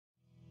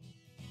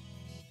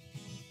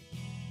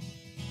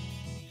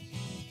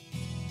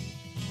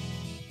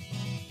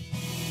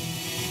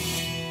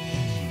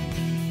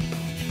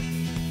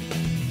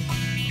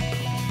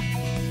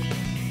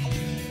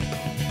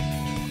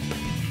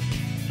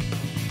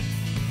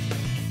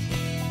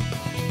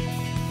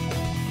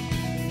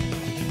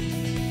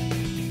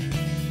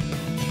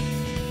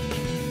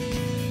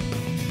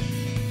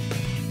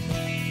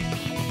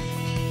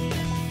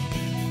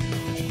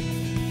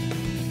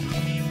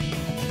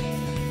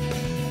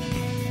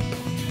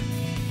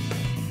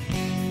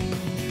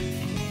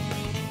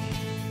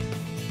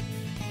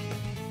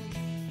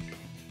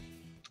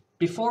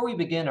Before we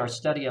begin our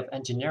study of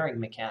engineering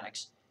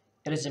mechanics,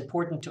 it is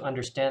important to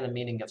understand the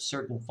meaning of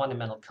certain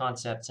fundamental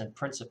concepts and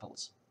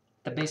principles,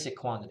 the basic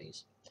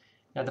quantities.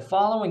 Now, the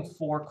following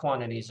four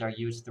quantities are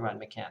used throughout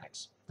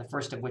mechanics, the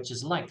first of which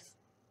is length.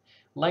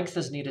 Length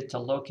is needed to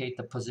locate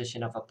the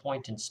position of a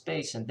point in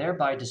space and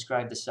thereby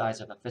describe the size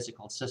of a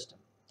physical system.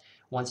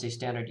 Once a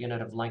standard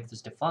unit of length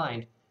is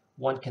defined,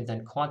 one can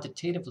then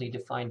quantitatively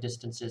define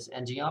distances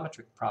and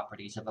geometric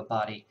properties of a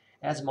body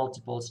as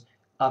multiples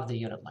of the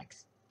unit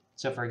length.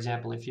 So for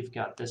example, if you've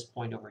got this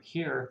point over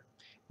here,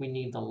 we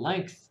need the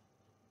length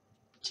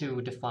to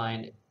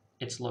define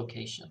its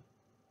location.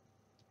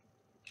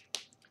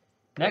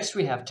 Next,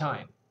 we have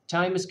time.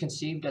 Time is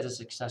conceived as a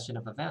succession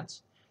of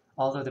events.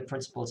 Although the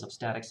principles of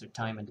statics are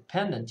time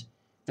independent,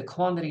 the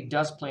quantity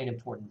does play an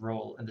important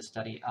role in the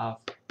study of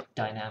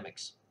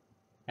dynamics,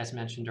 as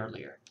mentioned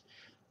earlier.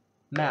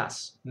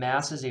 Mass.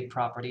 Mass is a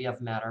property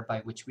of matter by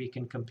which we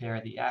can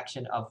compare the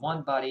action of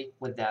one body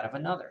with that of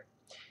another.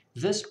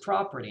 This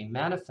property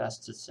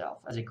manifests itself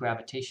as a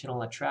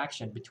gravitational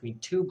attraction between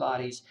two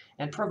bodies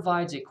and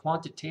provides a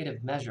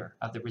quantitative measure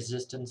of the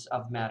resistance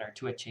of matter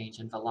to a change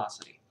in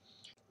velocity.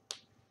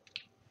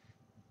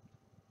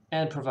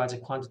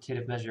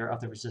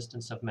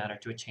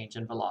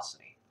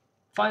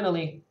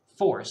 Finally,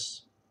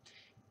 force.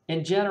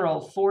 In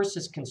general, force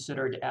is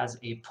considered as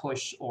a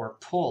push or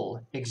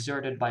pull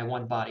exerted by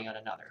one body on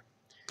another.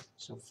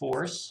 So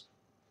force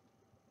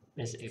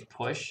is a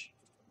push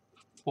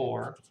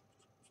or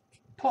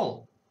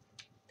pull.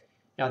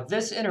 Now,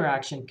 this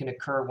interaction can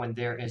occur when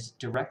there is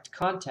direct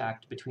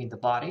contact between the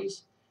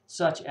bodies,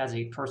 such as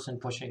a person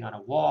pushing on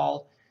a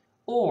wall,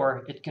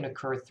 or it can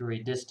occur through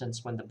a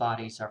distance when the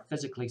bodies are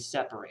physically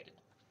separated.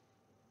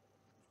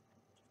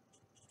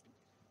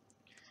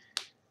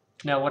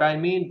 Now, what I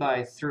mean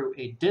by through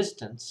a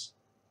distance,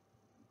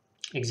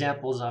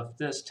 examples of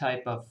this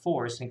type of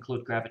force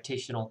include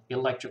gravitational,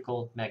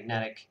 electrical,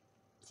 magnetic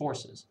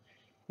forces.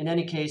 In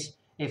any case,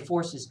 a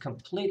force is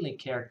completely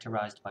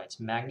characterized by its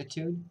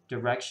magnitude,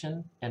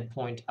 direction, and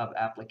point of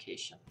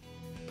application.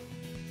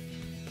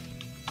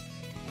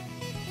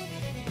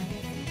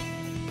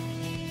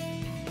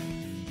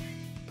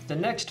 The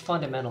next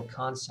fundamental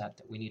concept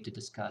that we need to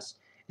discuss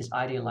is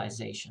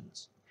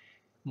idealizations.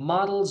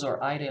 Models or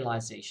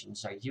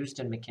idealizations are used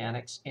in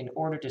mechanics in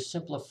order to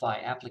simplify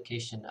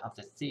application of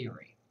the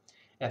theory.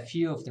 A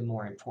few of the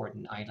more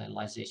important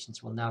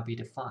idealizations will now be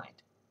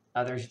defined.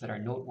 Others that are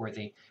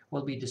noteworthy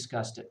will be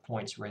discussed at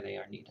points where they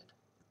are needed.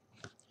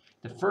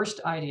 The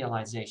first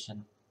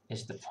idealization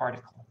is the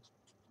particle.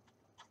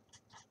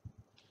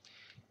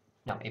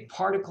 Now, a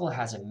particle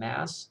has a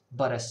mass,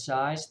 but a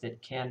size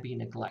that can be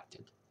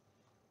neglected.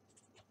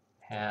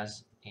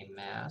 Has a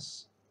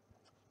mass,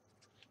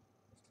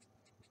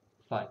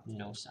 but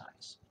no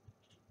size.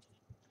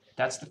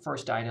 That's the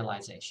first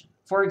idealization.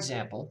 For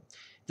example,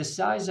 the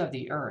size of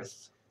the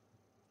Earth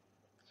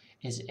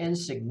is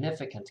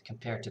insignificant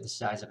compared to the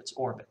size of its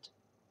orbit.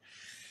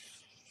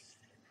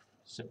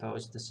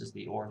 Suppose this is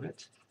the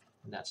orbit,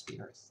 and that's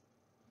the Earth.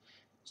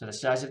 So the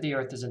size of the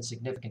Earth is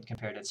insignificant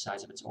compared to the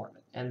size of its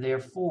orbit, and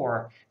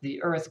therefore the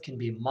Earth can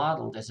be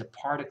modeled as a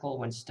particle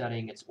when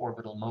studying its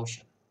orbital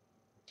motion.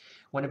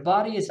 When a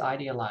body is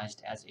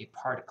idealized as a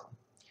particle,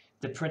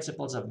 the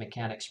principles of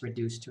mechanics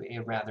reduce to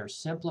a rather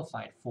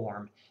simplified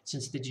form,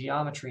 since the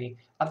geometry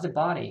of the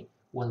body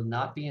will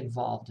not be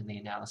involved in the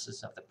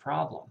analysis of the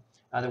problem.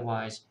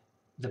 Otherwise,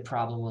 the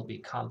problem will be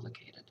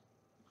complicated.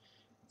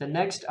 The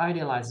next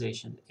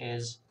idealization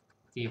is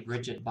the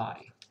rigid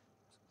body.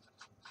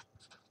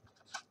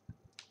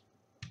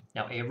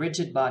 Now, a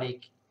rigid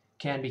body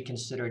can be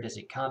considered as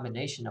a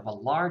combination of a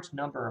large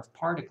number of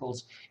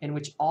particles in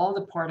which all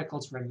the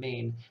particles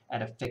remain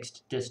at a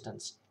fixed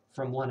distance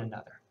from one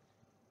another.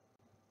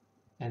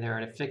 And they're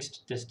at a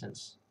fixed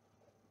distance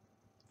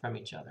from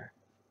each other.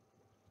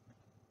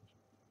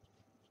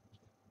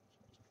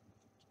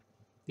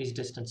 These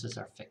distances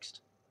are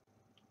fixed,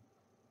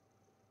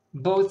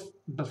 both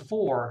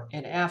before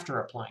and after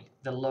applying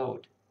the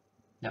load.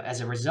 Now, as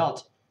a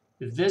result,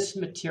 this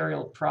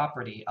material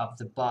property of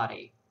the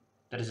body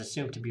that is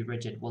assumed to be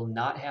rigid will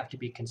not have to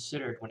be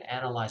considered when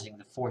analyzing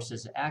the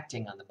forces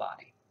acting on the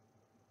body.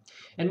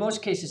 In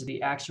most cases,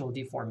 the actual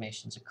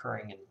deformations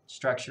occurring in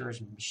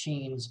structures,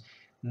 machines,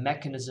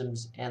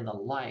 mechanisms, and the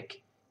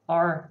like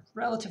are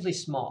relatively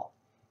small,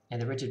 and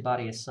the rigid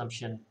body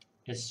assumption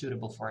is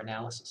suitable for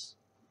analysis.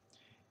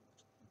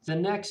 The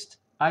next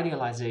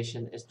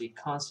idealization is the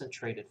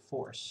concentrated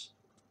force.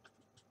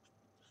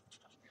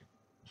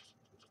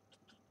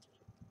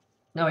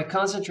 Now, a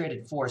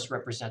concentrated force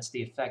represents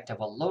the effect of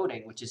a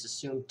loading which is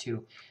assumed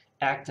to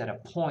act at a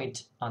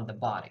point on the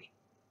body.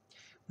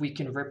 We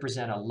can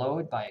represent a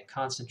load by a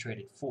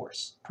concentrated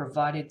force,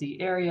 provided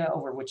the area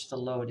over which the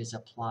load is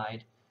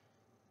applied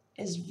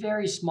is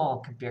very small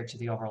compared to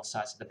the overall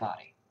size of the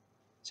body.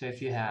 So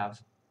if you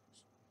have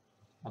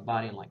a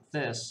body like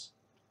this,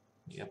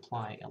 you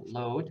apply a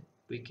load,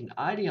 we can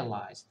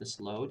idealize this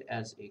load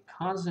as a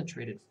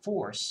concentrated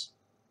force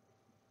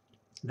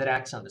that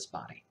acts on this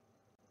body.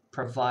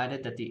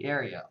 provided that the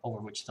area over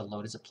which the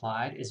load is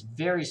applied is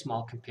very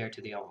small compared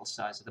to the overall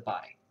size of the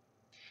body.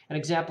 An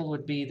example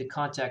would be the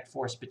contact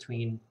force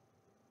between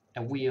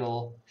a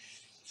wheel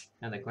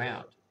and the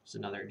ground. Is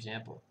another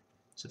example.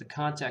 So the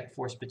contact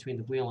force between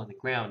the wheel and the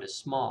ground is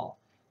small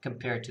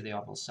compared to the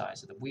overall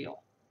size of the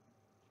wheel.